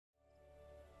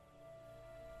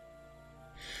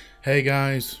Hey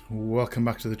guys, welcome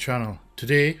back to the channel.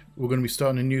 Today we're going to be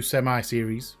starting a new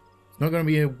semi-series. It's not going to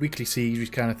be a weekly series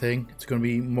kind of thing. It's going to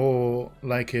be more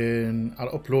like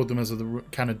I'll upload them as a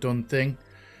kind of done thing,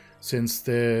 since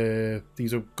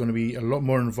these are going to be a lot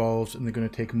more involved and they're going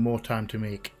to take more time to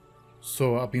make.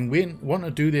 So I've been wanting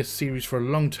to do this series for a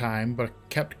long time, but I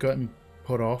kept getting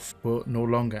put off, but no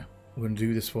longer. We're going to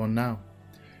do this one now.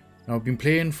 Now, I've been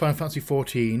playing Final Fantasy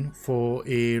XIV for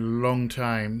a long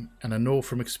time, and I know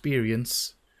from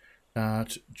experience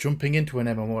that jumping into an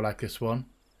MMO like this one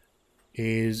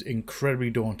is incredibly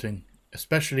daunting,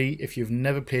 especially if you've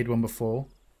never played one before.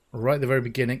 Right at the very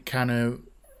beginning, it kind of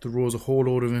throws a whole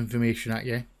load of information at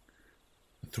you,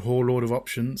 a whole load of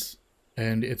options,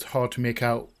 and it's hard to make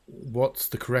out what's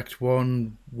the correct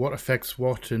one, what affects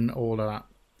what, and all of that.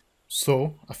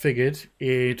 So I figured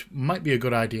it might be a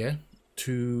good idea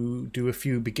to do a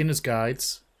few beginner's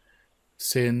guides,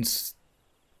 since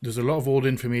there's a lot of old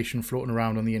information floating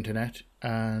around on the internet,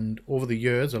 and over the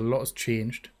years a lot has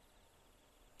changed.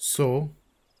 So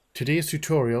today's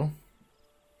tutorial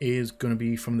is going to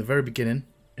be from the very beginning,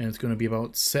 and it's going to be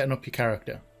about setting up your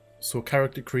character. So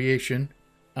character creation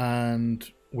and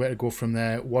where to go from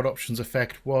there, what options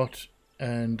affect what,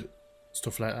 and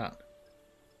stuff like that.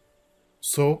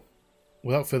 So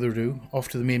without further ado, off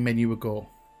to the main menu we go.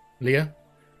 Leah,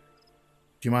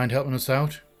 do you mind helping us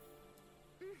out?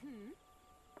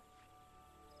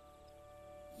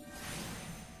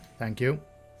 Thank you.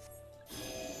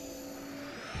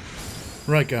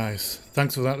 Right guys,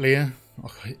 thanks for that, Leah.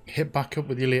 I'll hit back up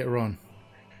with you later on.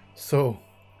 So,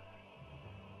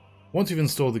 once you've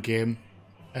installed the game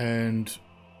and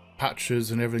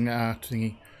patches and everything like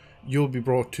that, you'll be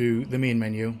brought to the main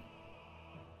menu.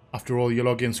 After all your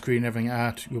login screen and everything like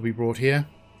that, you'll be brought here.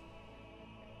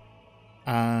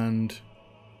 And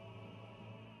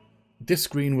this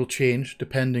screen will change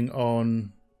depending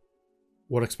on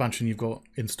what expansion you've got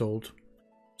installed.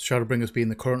 Shadowbringers being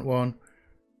the current one.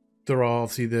 There are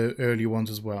obviously the earlier ones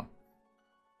as well.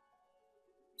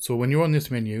 So when you're on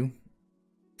this menu,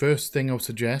 first thing I would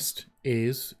suggest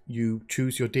is you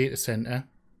choose your data center.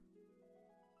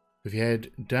 If you head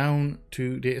down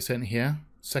to data center here,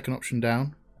 second option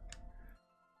down,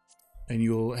 and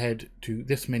you'll head to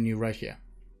this menu right here.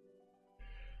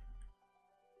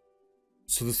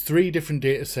 So there's 3 different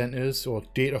data centers or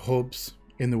data hubs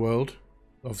in the world.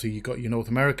 Obviously you've got your North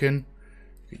American,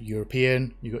 you've got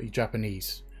European, you've got your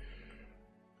Japanese.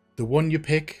 The one you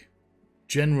pick,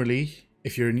 generally,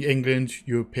 if you're in England,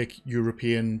 you'll pick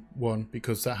European one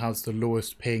because that has the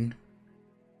lowest ping,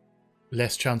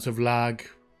 less chance of lag,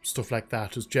 stuff like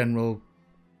that, as general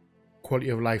quality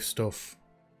of life stuff.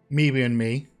 Me being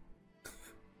me,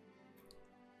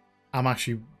 I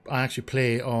actually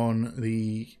play on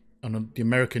the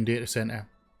American data center.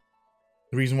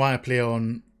 The reason why I play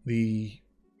on the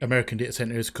American data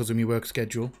center is because of my work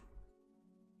schedule.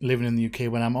 Living in the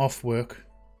UK, when I'm off work,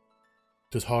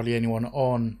 there's hardly anyone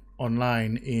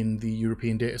online in the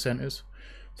European data centers,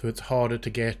 so it's harder to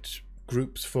get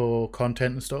groups for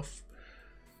content and stuff.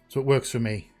 So it works for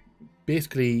me.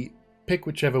 Basically, pick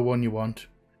whichever one you want.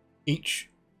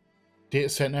 Each data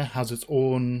center has its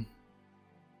own,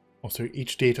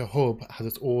 each data hub has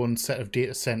its own set of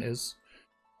data centers.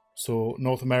 So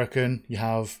North American, you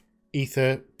have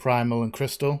Ether, Primal, and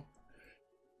Crystal,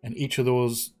 and each of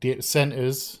those data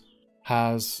centers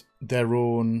has their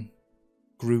own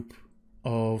group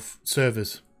of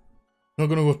servers. I'm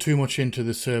not going to go too much into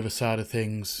the server side of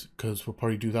things because we'll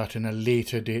probably do that in a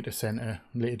later data center.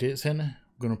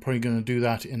 We're probably going to do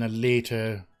that in a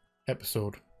later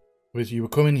episode. Whereas you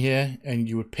would come in here and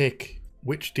you would pick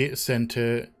which data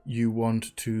center you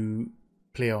want to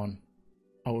play on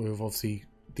out of obviously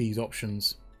these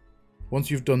options.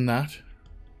 Once you've done that,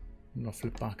 I'll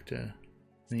flip back to,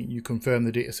 you confirm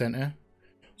the data center.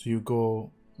 So you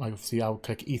go, like obviously I'll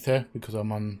click Ether because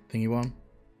I'm on thingy one.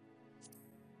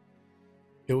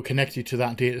 It will connect you to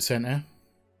that data center,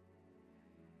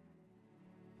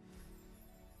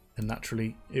 and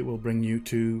naturally it will bring you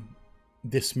to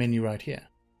this menu right here.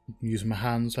 I'm using my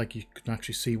hands like you can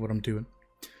actually see what I'm doing.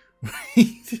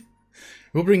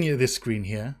 We'll bring you to this screen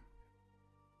here.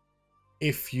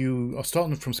 If you are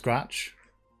starting from scratch,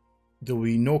 there will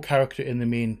be no character in the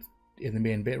main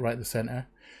bit right at the center,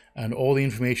 and all the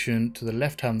information to the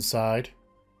left hand side,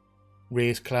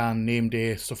 race, clan, name,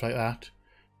 day, stuff like that,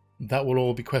 that will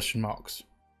all be question marks.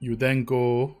 You then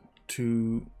go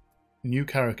to new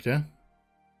character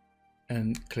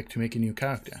and click to make a new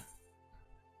character,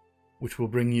 which will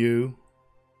bring you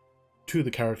to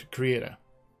the character creator.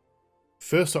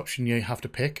 First option you have to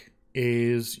pick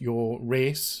is your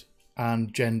race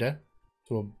and gender.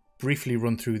 So I'll briefly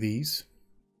run through these.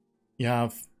 You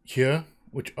have here,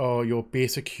 which are your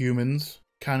basic humans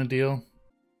kind of deal.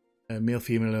 Male,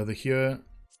 female over here.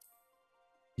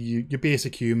 Your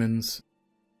basic humans.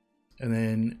 And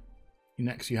then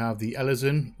next you have the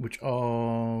Elezen, which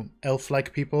are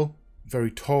elf-like people. Very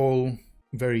tall,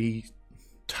 very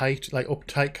tight, like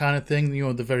uptight kind of thing. You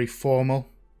know, the very formal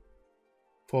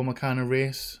kind of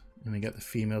race. And you get the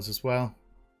females as well.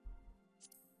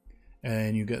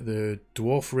 And you get the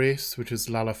dwarf race, which is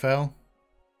Lalafell,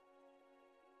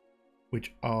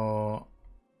 which are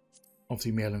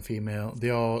obviously male and female. They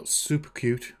are super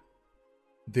cute.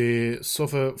 They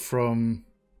suffer from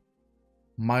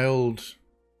mild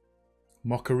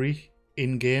mockery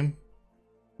in-game,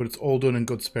 but it's all done in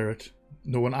good spirit.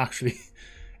 No one actually...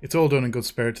 it's all done in good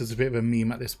spirit. It's a bit of a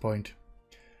meme at this point.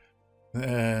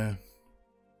 And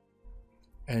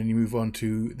you move on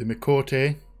to the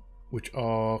Mikote, which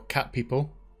are cat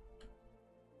people.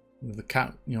 The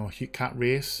cat, you know, cat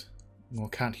race, or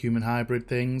cat human hybrid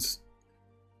things.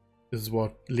 This is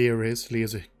what Leah is.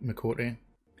 Leah's a Mikote.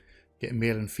 Get a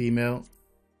male and female.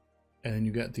 And then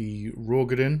you get the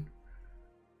Rogadin,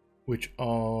 which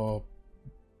are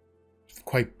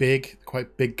quite big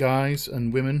guys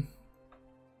and women.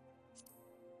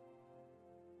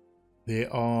 They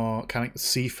are kind of like the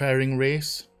seafaring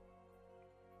race.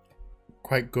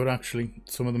 Quite good actually.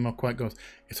 Some of them are quite good.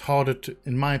 It's harder to,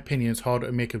 in my opinion, it's harder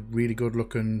to make a really good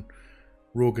looking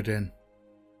Rogadin.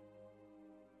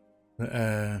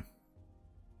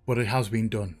 But it has been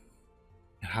done.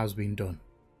 It has been done.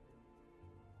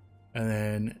 And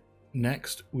then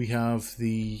next we have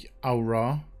the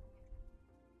Aura,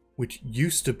 which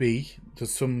used to be,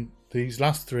 these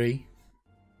last three,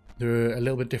 they're a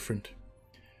little bit different.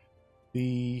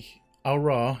 The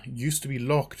Aura used to be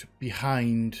locked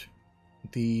behind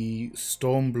the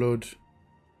Stormblood,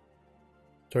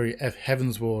 sorry,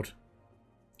 Heavensward,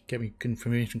 get me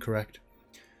information correct.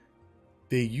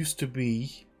 They used to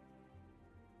be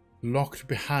locked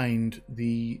behind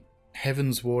the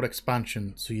Heavensward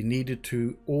expansion, so you needed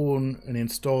to own and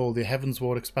install the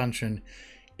Heavensward expansion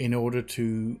in order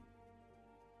to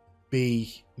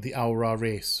be the Aura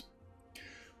race.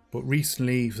 But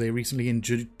recently in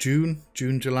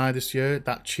July this year,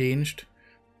 that changed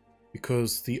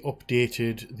because they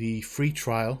updated the free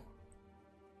trial.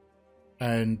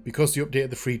 And because they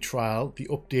updated the free trial, they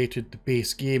updated the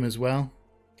base game as well.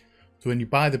 So when you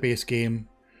buy the base game,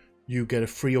 you get a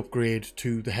free upgrade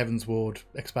to the Heavensward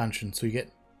expansion. So you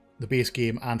get the base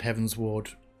game and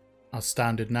Heavensward as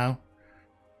standard now,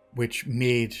 which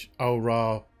made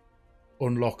Aura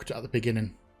unlocked at the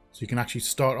beginning. So you can actually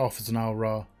start off as an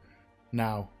Aura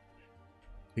now.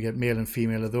 You get male and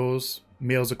female of those.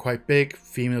 Males are quite big,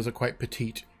 females are quite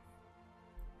petite.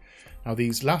 Now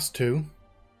these last two,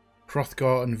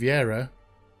 Hrothgar and Viera,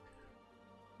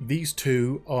 these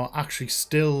two are actually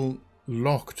still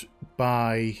locked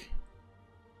by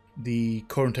the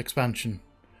current expansion.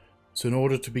 So in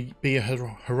order to be a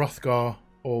Hrothgar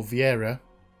or Viera,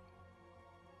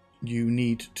 you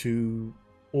need to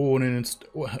own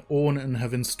and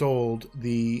have installed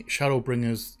the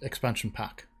Shadowbringers expansion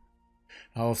pack.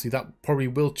 Now obviously that probably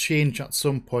will change at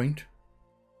some point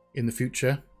in the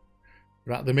future,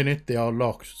 but at the minute they are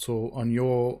locked. So on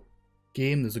your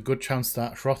game there's a good chance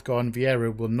that Hrothgar and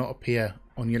Viera will not appear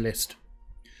on your list.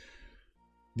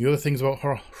 The other things about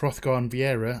Hrothgar and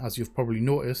Viera, as you've probably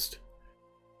noticed,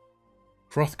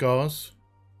 Hrothgars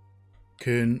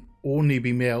can only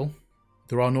be male.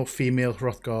 There are no female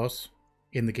Hrothgars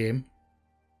in the game,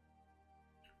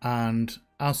 and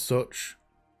as such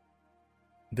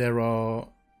there are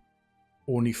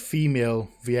only female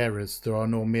Vieras. There are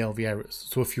no male Vieras.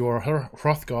 So if you are a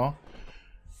Hrothgar,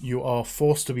 you are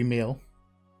forced to be male,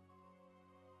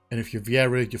 and if you're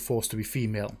Viera, you're forced to be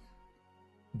female.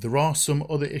 There are some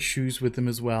other issues with them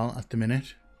as well at the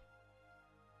minute,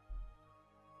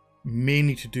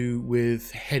 mainly to do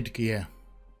with headgear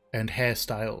and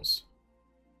hairstyles.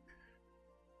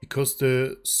 Because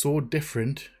they're so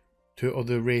different to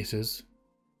other races,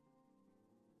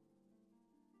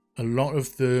 a lot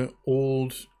of the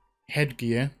old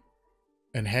headgear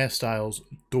and hairstyles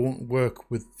don't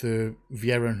work with the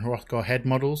Viera and Hrothgar head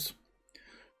models,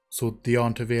 so they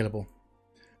aren't available.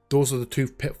 Those are the two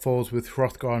pitfalls with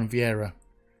Hrothgar and Viera.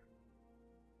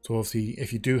 So obviously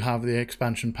if you do have the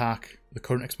expansion pack, the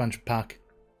current expansion pack,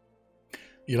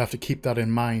 you'll have to keep that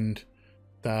in mind,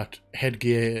 that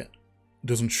headgear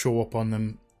doesn't show up on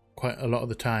them quite a lot of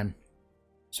the time.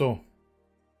 So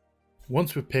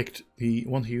once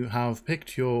you have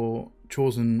picked your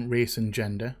chosen race and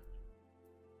gender,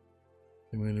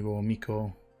 then we're going to go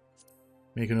Miko,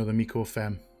 make another Miko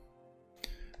Femme.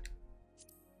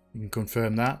 You can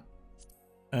confirm that.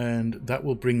 and that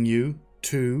will bring you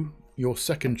to your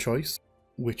second choice,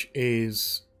 which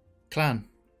is clan.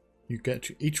 You get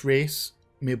to each race,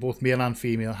 both male and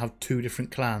female, have 2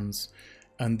 different clans,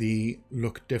 and they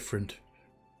look different.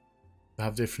 They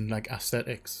have different like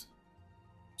aesthetics,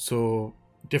 so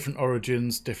different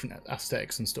origins, different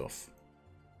aesthetics and stuff.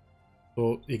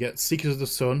 So you get Seekers of the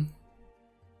Sun.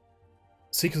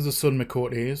 Seekers of the Sun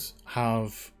Mikotes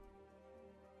have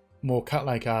more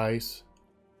cat-like eyes,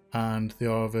 and they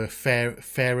are of a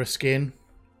fairer skin.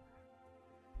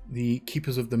 The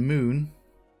Keepers of the Moon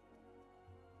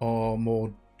are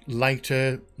more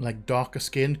lighter, like darker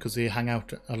skin, because they hang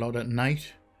out a lot at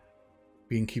night,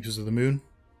 being Keepers of the Moon.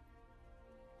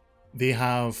 They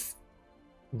have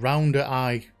rounder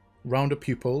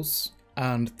pupils,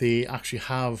 and they actually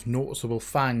have noticeable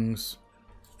fangs.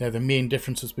 They're the main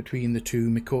differences between the 2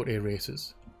 Mikote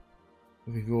races.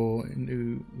 We go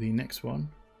into the next one.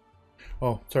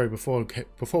 Oh, sorry, before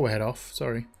we head off,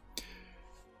 sorry.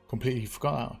 Completely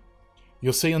forgot that.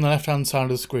 You'll see on the left-hand side of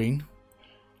the screen,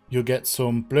 you'll get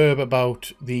some blurb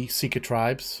about the Seeker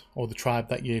tribes, or the tribe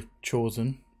that you've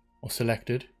chosen or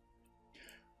selected.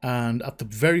 And at the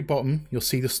very bottom, you'll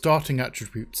see the starting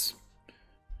attributes.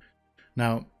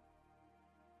 Now,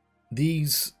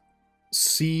 these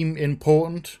seem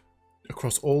important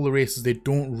across all the races. They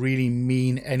don't really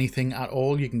mean anything at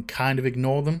all. You can kind of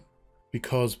ignore them,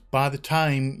 because by the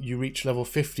time you reach level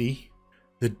 50,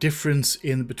 the difference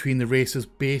in between the races'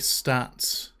 base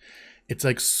stats, it's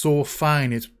like so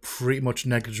fine, it's pretty much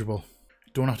negligible.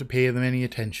 Don't have to pay them any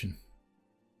attention.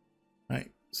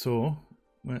 Right, so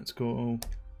let's go.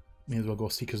 May as well go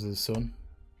Seekers of the Sun.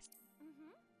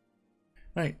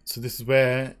 Right, so this is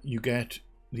where you get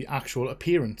the actual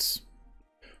appearance.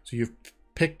 So you've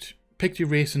picked your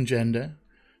race and gender,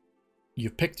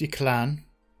 you've picked your clan.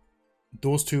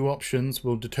 Those 2 options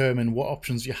will determine what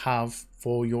options you have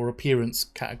for your appearance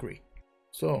category.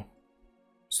 So,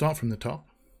 start from the top.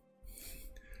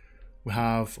 We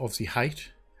have obviously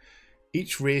height.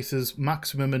 Each race's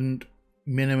maximum and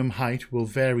minimum height will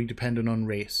vary depending on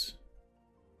race.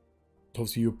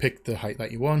 Obviously you pick the height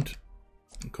that you want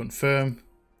and confirm.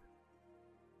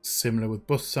 Similar with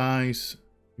bust size,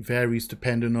 varies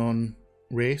depending on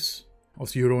race.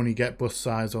 Obviously you only get bust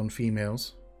size on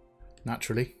females,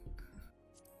 naturally.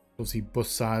 Obviously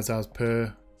bust size as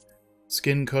per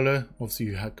skin colour. Obviously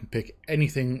you can pick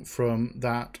anything from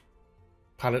that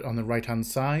palette on the right hand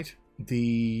side.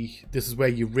 This is where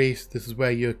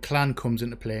your clan comes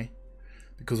into play,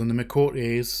 because on the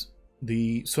Mikotes,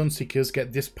 the Sunseekers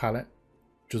get this palette,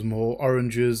 which is more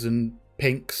oranges and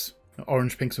pinks,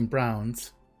 orange, pinks and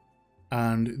browns,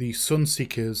 and the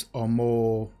Sunseekers are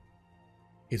more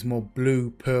blue,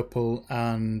 purple,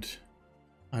 and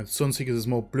Sunseekers is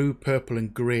more blue, purple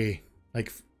and grey,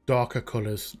 like darker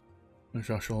colours,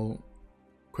 which I shall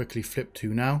quickly flip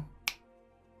to now.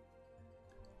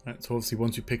 Right, so obviously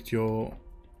once you picked your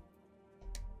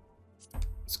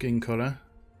skin colour,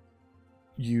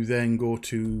 you then go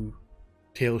to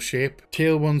tail shape.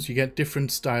 Tail ones, you get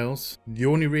different styles. The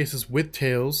only races with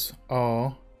tails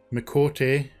are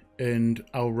Mikote and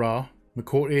Aura.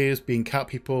 Mikotes being cat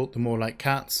people, they're more like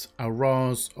cats.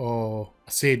 Auras are, I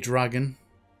say dragon.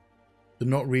 They're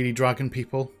not really dragon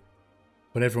people,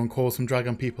 but everyone calls them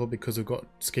dragon people because they've got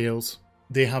scales.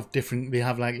 They have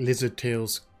like lizard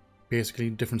tails, basically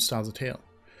different styles of tail.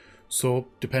 So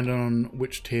depending on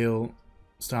which tail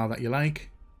style that you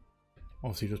like,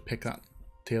 obviously just pick that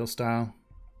tail style.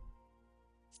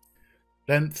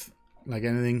 Length, like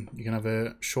anything, you can have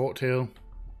a short tail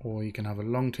or you can have a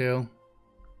long tail.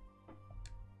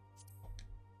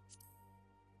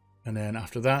 And then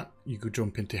after that, you could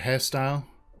jump into hairstyle.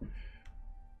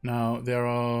 Now, there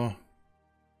are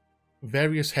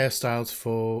various hairstyles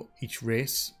for each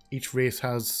race. Each race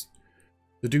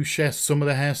they do share some of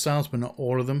the hairstyles, but not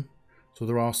all of them. So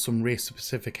there are some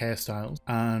race-specific hairstyles.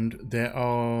 And there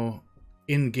are,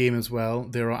 in-game as well,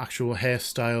 there are actual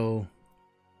hairstyles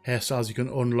you can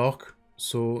unlock.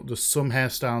 So there's some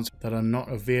hairstyles that are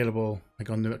not available, like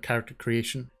on the character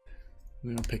creation.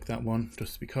 We're going to pick that one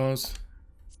just because.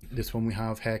 This one we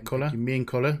have hair color, your main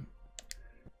color,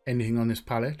 anything on this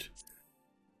palette.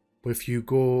 But if you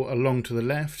go along to the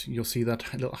left, you'll see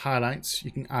that little highlights.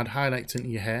 You can add highlights into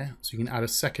your hair, so you can add a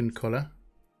second color.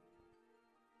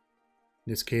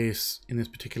 In this case, in this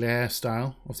particular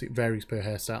hairstyle, obviously it varies per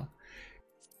hairstyle.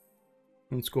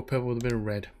 Let's go purple with a bit of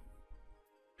red.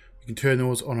 You can turn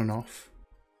those on and off.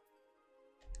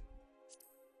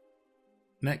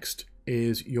 Next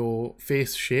is your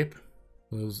face shape.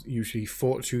 There's usually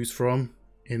 4 to choose from.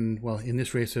 In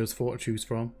this race there's 4 to choose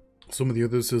from. Some of the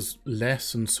others there's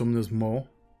less and some there's more.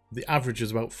 The average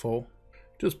is about 4.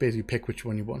 Just basically pick which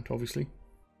one you want, obviously.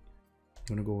 I'm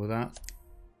going to go with that.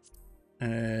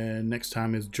 Next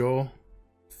time is jaw.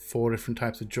 4 different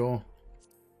types of jaw.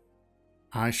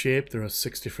 Eye shape, there are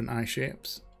 6 different eye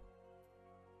shapes.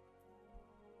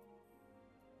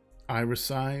 Iris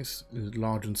size is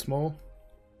large and small.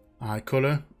 Eye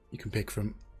color, you can pick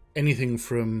from anything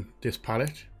from this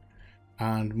palette.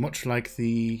 And much like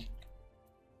the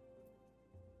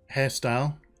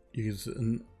hairstyle, use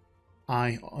an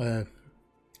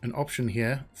option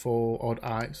here for odd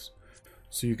eyes.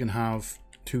 So you can have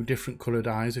 2 different colored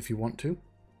eyes if you want to.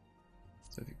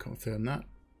 So if you confirm that.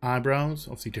 Eyebrows,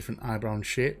 obviously different eyebrow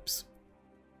shapes.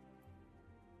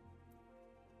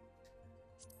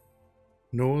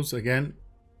 Nose, again,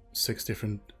 6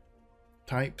 different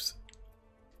types.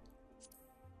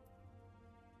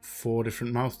 4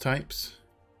 different mouth types.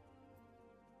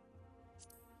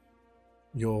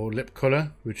 Your lip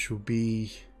color, which will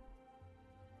be,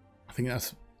 I think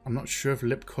that's, I'm not sure if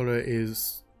lip color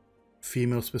is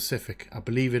female specific. I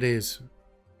believe it is.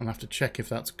 I'll have to check if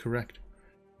that's correct.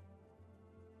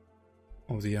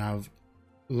 Obviously you have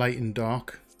light and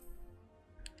dark.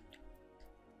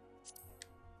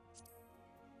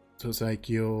 So it's like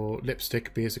your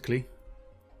lipstick basically. You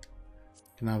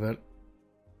can have a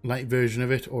light version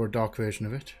of it or a dark version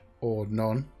of it, or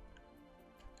none.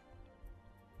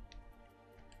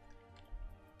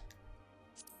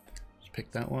 Just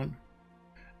pick that one.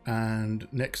 And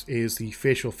next is the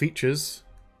facial features.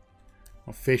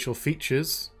 Our facial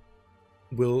features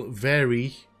will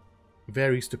varies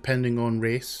depending on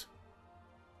race.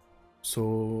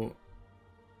 So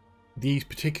these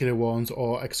particular ones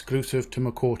are exclusive to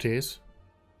Makotes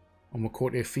or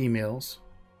Makote females,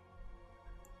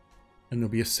 and there'll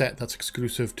be a set that's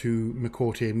exclusive to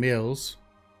Makote males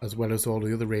as well as all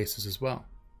the other races as well.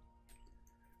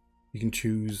 You can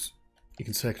choose, you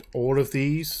can select all of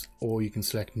these or you can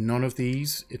select none of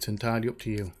these. It's entirely up to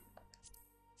you.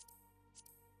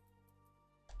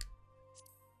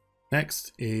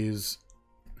 Next is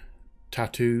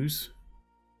tattoos.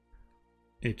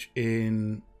 It's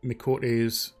in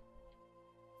Makote's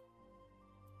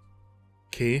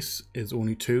case is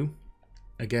only 2.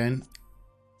 Again,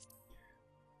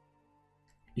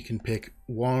 you can pick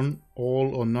 1,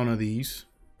 all, or none of these.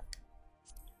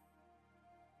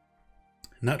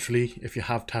 Naturally, if you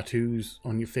have tattoos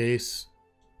on your face,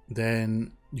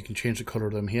 then you can change the color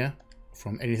of them here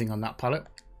from anything on that palette.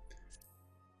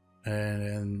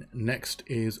 And next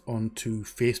is onto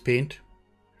face paint.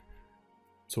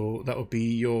 So that would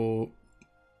be your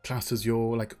class as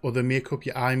your like other makeup,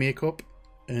 your eye makeup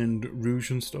and rouge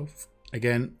and stuff.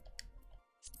 Again,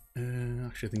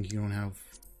 actually I think you can only have,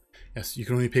 yes, you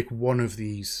can only pick 1 of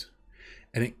these,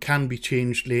 and it can be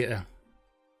changed later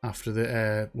after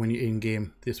the when you're in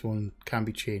game. This one can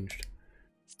be changed.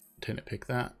 Tend to pick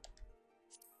that.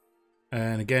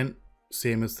 And again,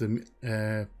 same as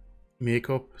the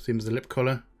makeup, same as the lip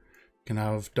color. You can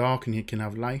have dark and you can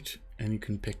have light, and you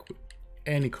can pick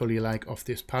any color you like off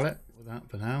this palette. With that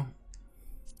for now.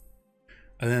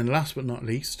 And then last but not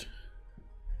least,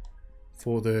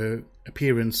 for the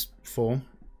appearance form,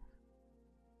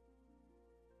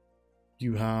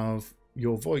 you have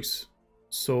your voice.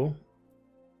 So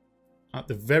at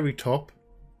the very top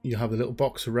you have a little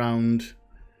box around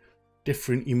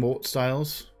different emote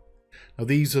styles. Now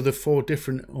these are the 5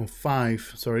 different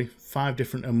emotes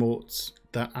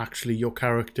that actually your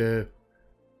character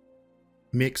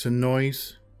makes a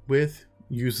noise with,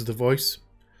 uses the voice.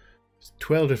 There's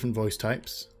 12 different voice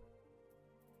types,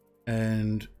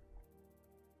 and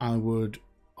I would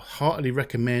heartily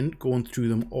recommend going through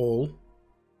them all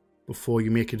before you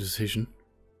make a decision,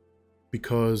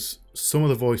 because some of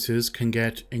the voices can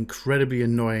get incredibly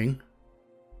annoying,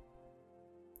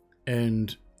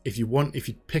 and if you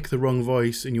pick the wrong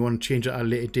voice and you want to change it at a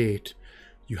later date,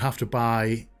 you have to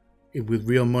buy it with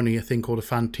real money a thing called a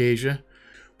Fantasia,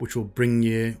 which will bring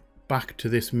you back to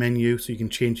this menu so you can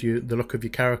change the look of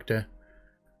your character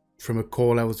from a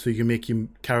call out, so you can make your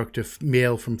character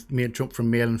jump from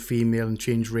male and female and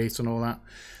change race and all that.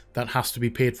 That has to be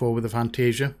paid for with a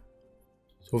Fantasia.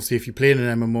 So obviously if you're playing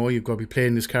an MMO, you've got to be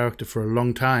playing this character for a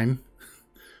long time.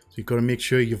 So you've got to make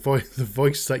sure the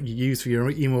voice that you use for your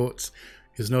emotes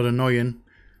is not annoying.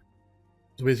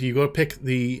 So basically you've got to pick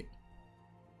the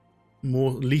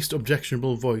least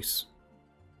objectionable voice.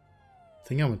 I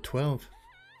think I'm at 12.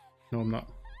 No, I'm not.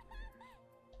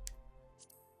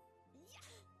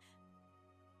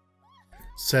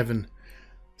 7.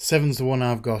 7's the one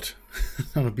I've got.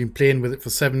 And I've been playing with it for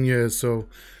 7 years, so...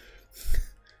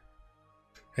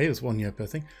 Hey, there's 1 year per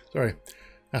thing. Sorry.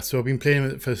 So I've been playing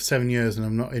with it for 7 years and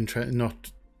I'm not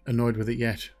annoyed with it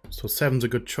yet. So 7's a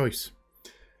good choice.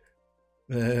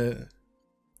 Third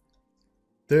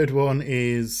one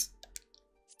is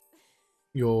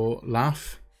your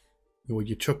laugh or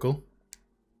your chuckle.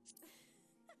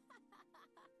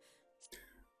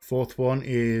 Fourth one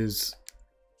is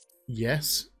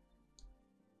yes.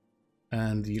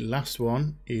 And the last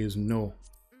one is no.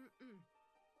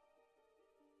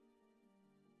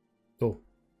 So,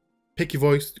 pick your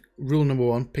voice. Rule number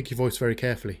one, pick your voice very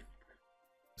carefully.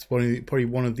 It's probably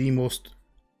one of the most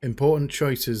important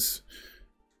choices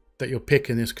that you'll pick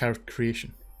in this character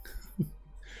creation.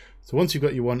 So once you've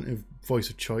got your one voice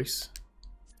of choice,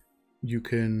 you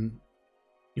can,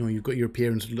 you've got your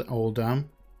appearance all down.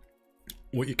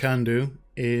 What you can do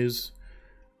is,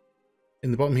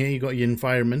 in the bottom here, you've got your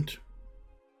environment.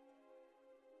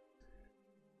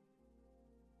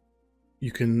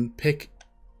 You can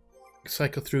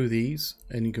cycle through these,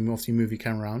 and you can obviously move your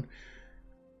camera around.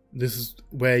 This is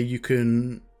where you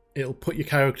can, it'll put your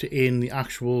character in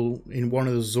one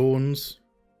of the zones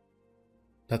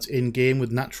that's in-game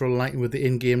with natural lighting, with the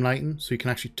in-game lighting, so you can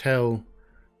actually tell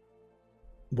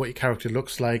what your character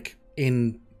looks like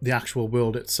in the actual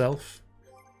world itself.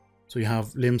 So you have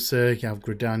Limsa, you have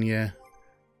Gridania,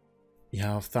 you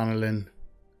have Thanolin,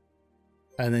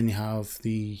 and then you have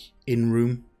the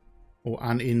in-room, or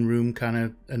an in-room kind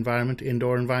of environment,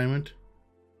 indoor environment.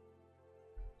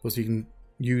 So you can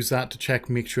use that to check,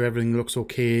 make sure everything looks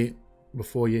okay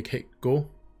before you hit go.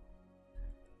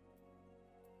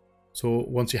 So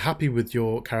once you're happy with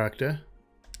your character,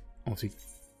 obviously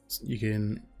you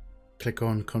can click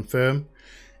on confirm.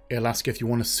 It'll ask if you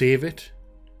want to save it.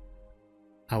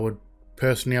 I would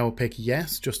pick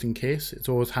yes, just in case. It's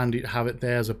always handy to have it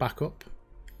there as a backup.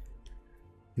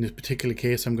 In this particular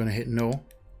case, I'm going to hit no.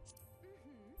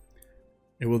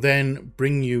 It will then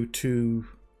bring you to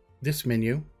this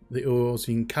menu, the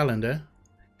Orzine calendar.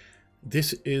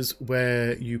 This is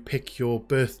where you pick your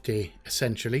birthday,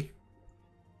 essentially.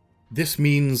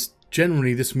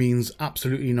 Generally this means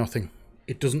absolutely nothing.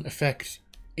 It doesn't affect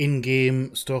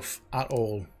in-game stuff at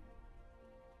all.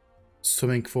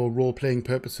 Something for role-playing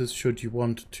purposes, should you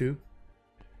want to.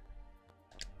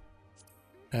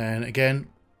 And again,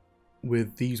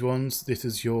 with these ones, this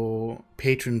is your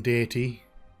patron deity,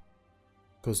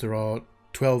 because there are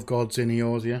 12 gods in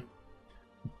Eorzea.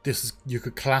 You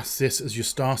could class this as your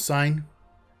star sign.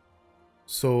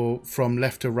 So from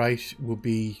left to right will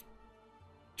be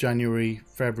January,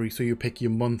 February, so you pick your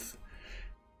month.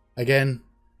 Again,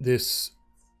 this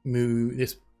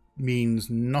means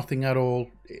nothing at all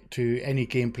to any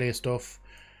gameplay stuff.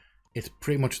 It's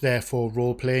pretty much there for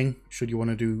role playing. Should you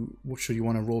want to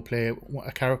role play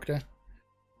a character,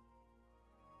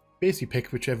 basically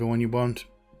pick whichever one you want.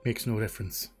 Makes no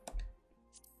difference.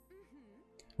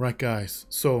 Right, guys,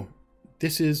 so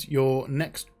this is your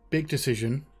next big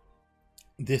decision.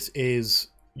 This is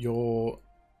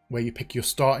where you pick your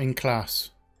starting class.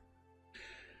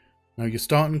 Now your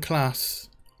starting class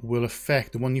will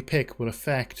affect, the one you pick will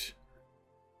affect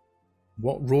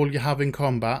what role you have in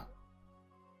combat,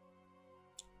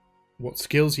 what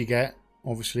skills you get,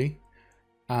 obviously,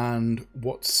 and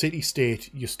what city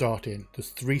state you start in. There's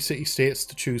 3 city states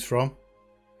to choose from.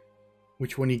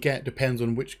 Which one you get depends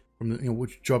on which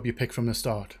job you pick from the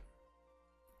start.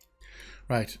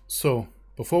 Right, so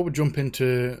before we jump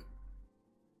into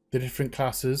the different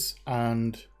classes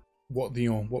and what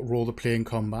role they play in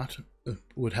combat, it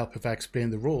would help if I explain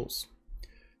the roles.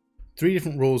 3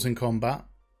 different roles in combat.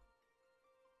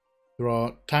 There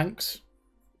are tanks,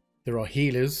 there are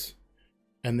healers,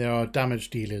 and there are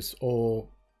damage dealers, or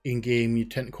in-game you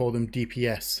tend to call them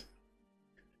DPS.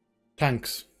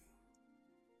 Tanks.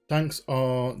 Tanks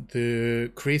are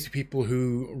the crazy people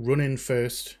who run in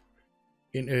first,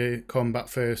 into combat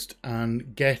first,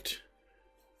 and get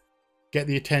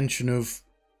the attention of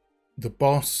the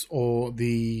boss or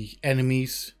the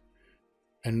enemies,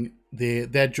 and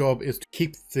their job is to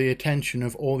keep the attention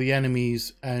of all the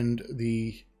enemies and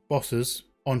the bosses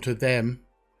onto them,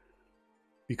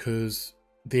 because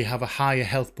they have a higher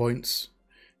health points,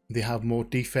 they have more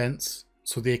defense,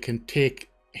 so they can take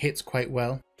hits quite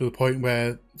well, to the point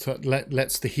where it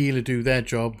lets the healer do their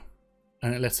job,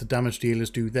 and it lets the damage dealers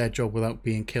do their job without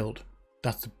being killed.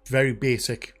 That's a very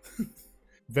basic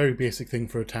very basic thing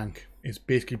for a tank. It's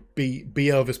basically be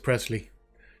Elvis Presley.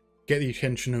 Get the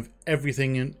attention of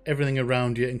everything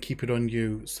around you and keep it on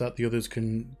you so that the others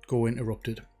can go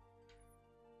uninterrupted.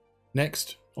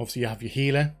 Next, obviously you have your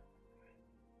healer.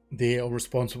 They are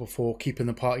responsible for keeping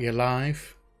the party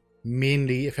alive.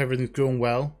 Mainly, if everything's going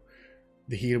well,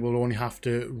 the healer will only have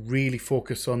to really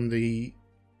focus on the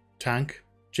tank,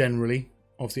 generally.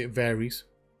 Obviously it varies.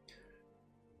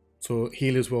 So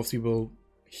healers will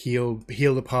heal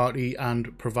the party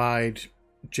and provide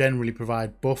generally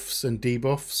provide buffs and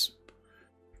debuffs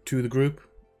to the group.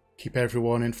 Keep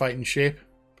everyone in fighting shape.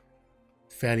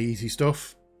 Fairly easy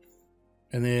stuff.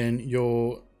 And then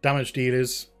your damage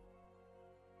dealers,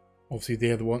 obviously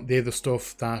they're the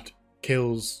stuff that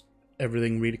kills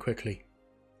everything really quickly.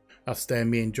 That's their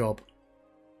main job,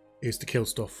 is to kill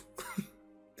stuff.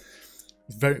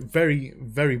 Very,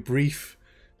 very brief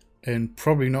and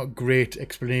probably not great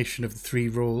explanation of the 3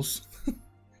 roles.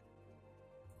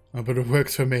 But it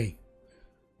works for me.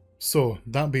 So,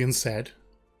 that being said,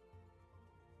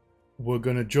 we're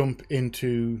going to jump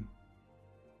into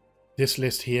this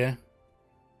list here,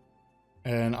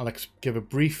 and I'll give a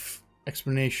brief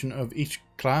explanation of each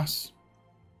class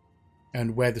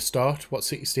and where they start, what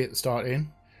city state they start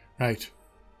in. Right.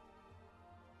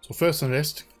 So first on the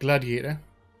list, Gladiator.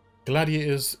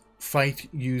 Gladiators fight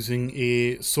using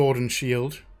a sword and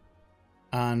shield,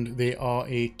 and they are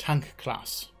a tank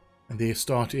class, and they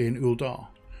start in Uldar.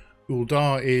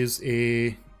 Uldar is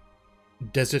a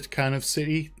desert kind of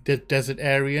city, desert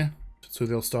area, so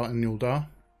they'll start in Uldar.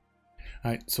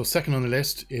 Right, so second on the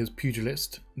list is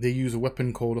Pugilist. They use a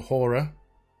weapon called a Hora,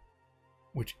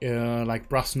 which are like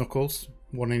brass knuckles,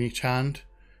 one in each hand.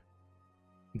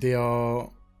 They are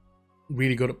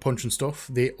really good at punching stuff.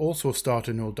 They also start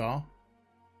in Uldar,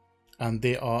 and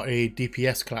they are a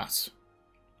DPS class.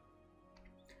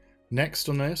 Next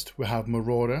on the list we have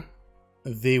Marauder.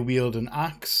 They wield an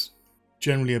axe,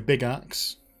 generally a big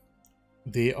axe.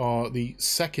 They are the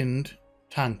second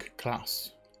tank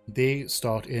class. They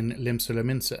start in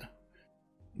Limsa.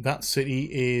 That city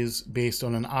is based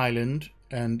on an island,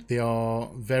 and they are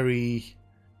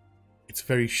it's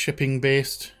very shipping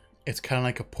based. It's kind of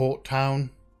like a port town,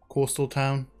 coastal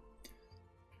town.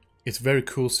 It's a very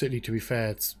cool city, to be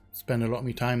fair. Spend a lot of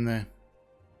my time there.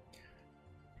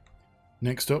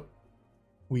 Next up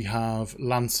we have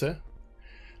Lancer.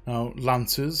 Now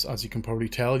Lancers, as you can probably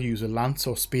tell, use a lance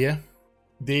or spear.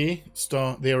 They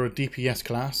are a DPS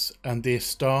class, and they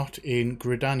start in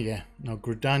Gridania. Now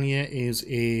Gridania is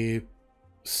a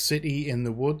city in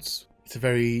the woods. It's a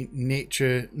very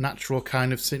natural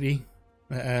kind of city.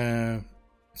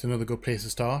 It's another good place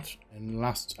to start. And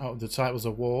last out of the Disciples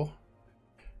of War,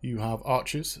 you have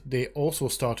Archers. They also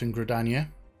start in Gridania,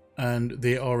 and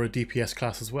they are a DPS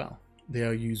class as well.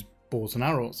 They use bows and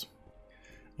arrows.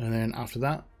 And then after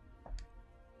that,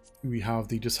 we have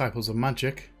the Disciples of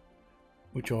Magic,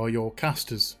 which are your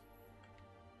casters.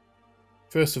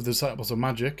 First of the Disciples of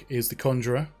Magic is the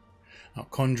Conjurer. Now,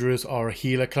 Conjurers are a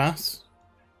healer class,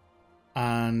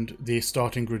 and they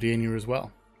start in Gridania as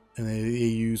well. And they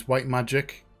use white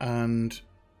magic and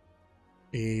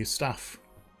a staff.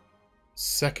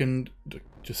 Second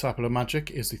Disciple of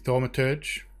Magic is the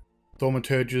Thaumaturge.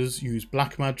 Thaumaturges use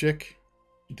black magic.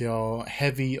 They are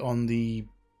heavy on the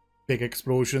big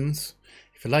explosions.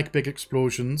 If you like big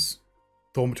explosions,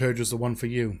 Thaumaturge is the one for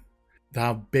you. They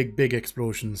have big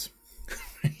explosions.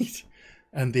 Right?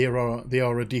 And they are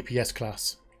a DPS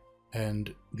class.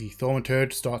 And the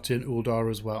Thaumaturge starts in Uldar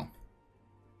as well.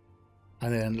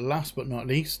 And then last but not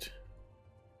least,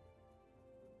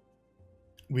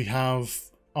 we have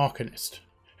Arcanist.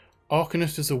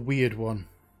 Arcanist is a weird one.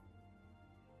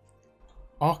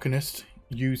 Arcanist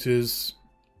uses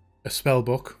a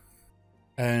spellbook,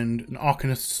 and an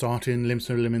Arcanist start in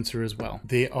Limsa as well.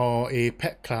 They are a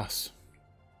pet class.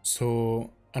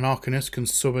 So an Arcanist can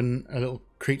summon a little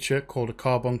creature called a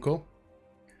carbuncle,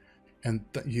 and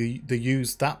they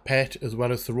use that pet as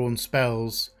well as their own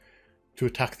spells to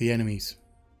attack the enemies.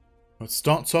 It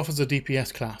starts off as a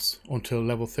DPS class until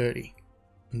level 30.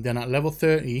 And then at level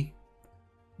 30,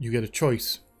 you get a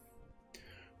choice.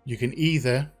 You can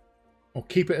either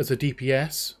keep it as a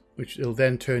DPS, which will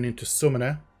then turn into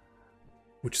Summoner,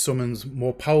 which summons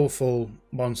more powerful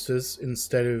monsters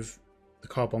instead of the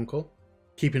carbuncle,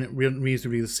 keeping it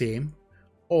reasonably the same.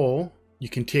 Or you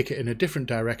can take it in a different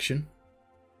direction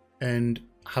and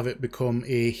have it become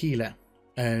a healer.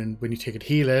 And when you take it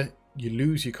healer, you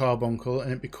lose your carbuncle,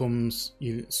 and it becomes,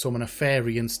 you summon a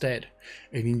fairy instead,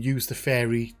 and you can use the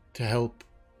fairy to help.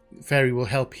 Fairy will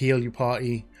help heal your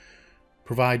party,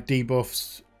 provide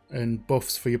debuffs and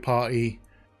buffs for your party,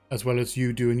 as well as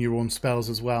you doing your own spells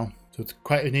as well. So it's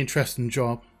quite an interesting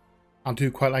job. I do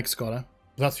quite like Scholar.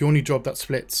 That's the only job that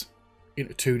splits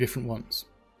into 2 different ones.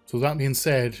 So that being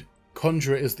said,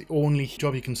 Conjurer is the only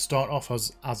job you can start off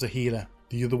as a healer.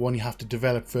 The other one you have to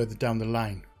develop further down the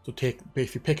line. So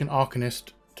if you pick an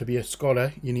Arcanist to be a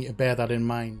Scholar, you need to bear that in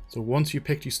mind. So once you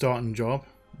picked your starting job,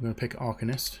 I'm going to pick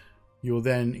Arcanist. You'll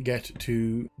then get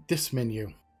to this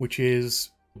menu, which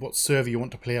is what server you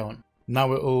want to play on.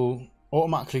 Now it'll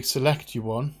automatically select you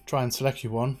one, try and select you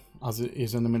one, as it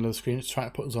is in the middle of the screen. It's trying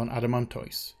to put us on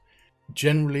Adamantoise.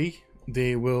 Generally,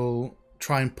 they will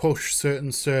try and push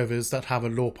certain servers that have a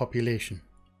low population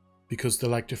because they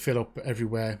like to fill up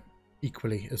everywhere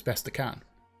equally as best they can.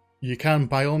 You can,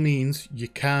 by all means, you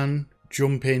can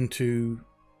jump into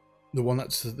the one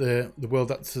that's the world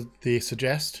that they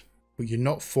suggest, but you're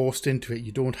not forced into it.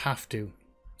 You don't have to.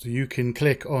 So you can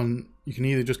click on, you can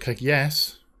either just click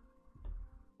yes,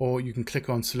 or you can click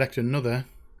on select another,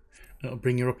 and it'll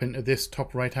bring you up into this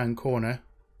top right hand corner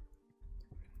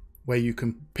where you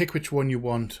can pick which one you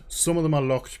want. Some of them are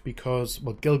locked because,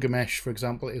 well, Gilgamesh, for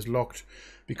example, is locked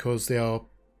because they are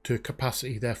to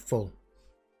capacity, they're full.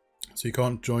 So you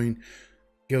can't join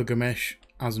Gilgamesh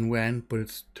as and when, but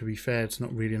it's, to be fair, it's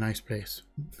not really a nice place.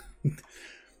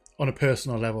 On a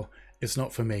personal level, it's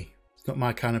not for me. It's not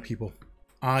my kind of people.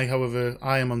 However,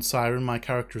 I am on Siren. My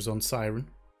character is on Siren.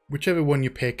 Whichever one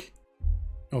you pick,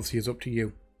 obviously, is up to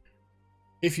you.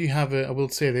 If you have I will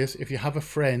say this, if you have a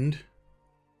friend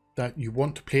that you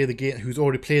want to play the game, who's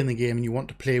already playing the game and you want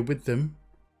to play with them,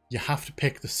 you have to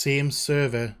pick the same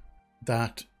server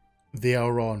that they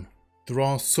are on. There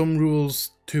are some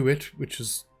rules to it, which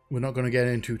is we're not going to get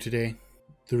into today.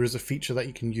 There is a feature that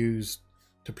you can use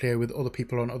to play with other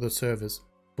people on other servers,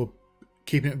 but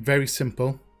keeping it very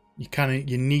simple,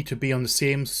 you need to be on the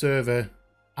same server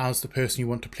as the person you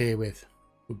want to play with.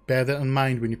 But bear that in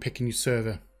mind when you're picking your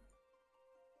server.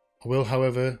 I will,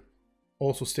 however,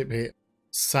 also stipulate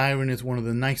Siren is one of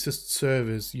the nicest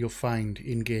servers you'll find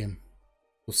in game.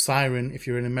 So Siren, if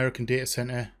you're in an American data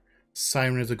center,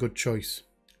 Siren is a good choice,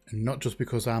 and not just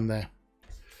because I'm there.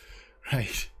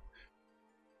 Right.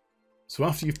 So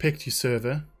after you've picked your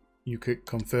server, you click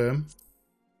confirm,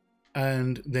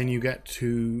 and then you get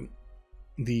to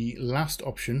the last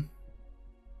option,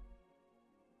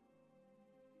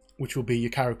 which will be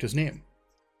your character's name.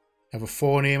 You have a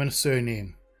forename and a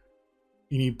surname.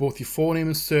 You need both your forename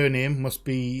and surname must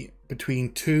be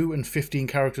between 2 and 15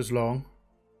 characters long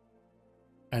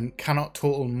and cannot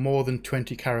total more than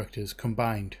 20 characters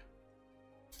combined.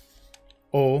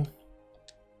 Or,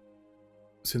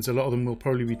 since a lot of them will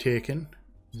probably be taken,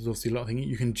 there's obviously a lot of things,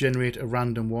 you can generate a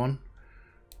random one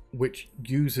which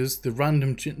uses the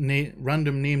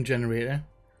random name generator,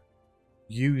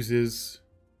 uses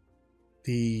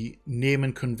the name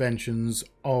and conventions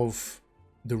of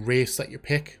the race that you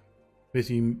pick.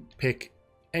 Basically, you pick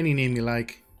any name you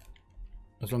like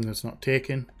as long as it's not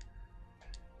taken.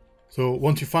 So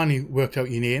once you finally worked out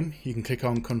your name, you can click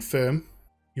on confirm.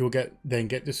 You'll then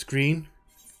get the screen,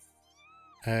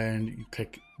 and you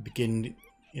click begin.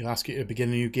 It'll ask you to begin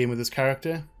a new game with this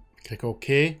character. Click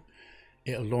OK.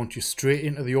 It'll launch you straight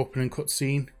into the opening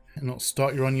cutscene, and it'll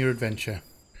start you on your adventure.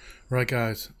 Right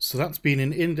guys, so that's been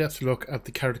an in-depth look at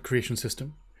the character creation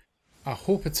system. I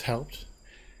hope it's helped.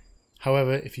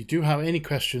 However, if you do have any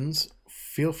questions,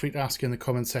 feel free to ask in the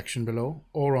comment section below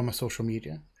or on my social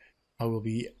media. I will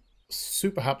be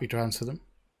super happy to answer them.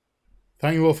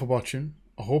 Thank you all for watching.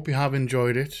 I hope you have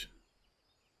enjoyed it.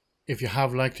 If you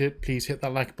have liked it, please hit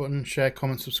that like button, share,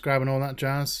 comment, subscribe and all that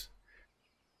jazz.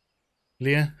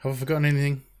 Leah, have I forgotten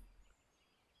anything?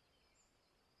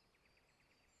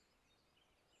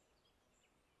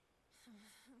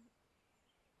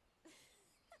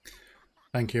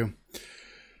 Thank you.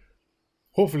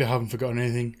 Hopefully I haven't forgotten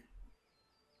anything.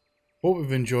 Hope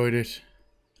you've enjoyed it.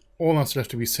 All that's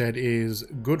left to be said is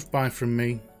goodbye from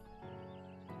me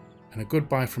and a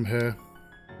goodbye from her.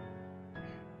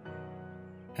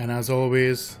 And as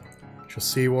always, I shall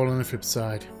see you all on the flip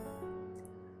side.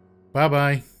 Bye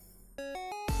bye.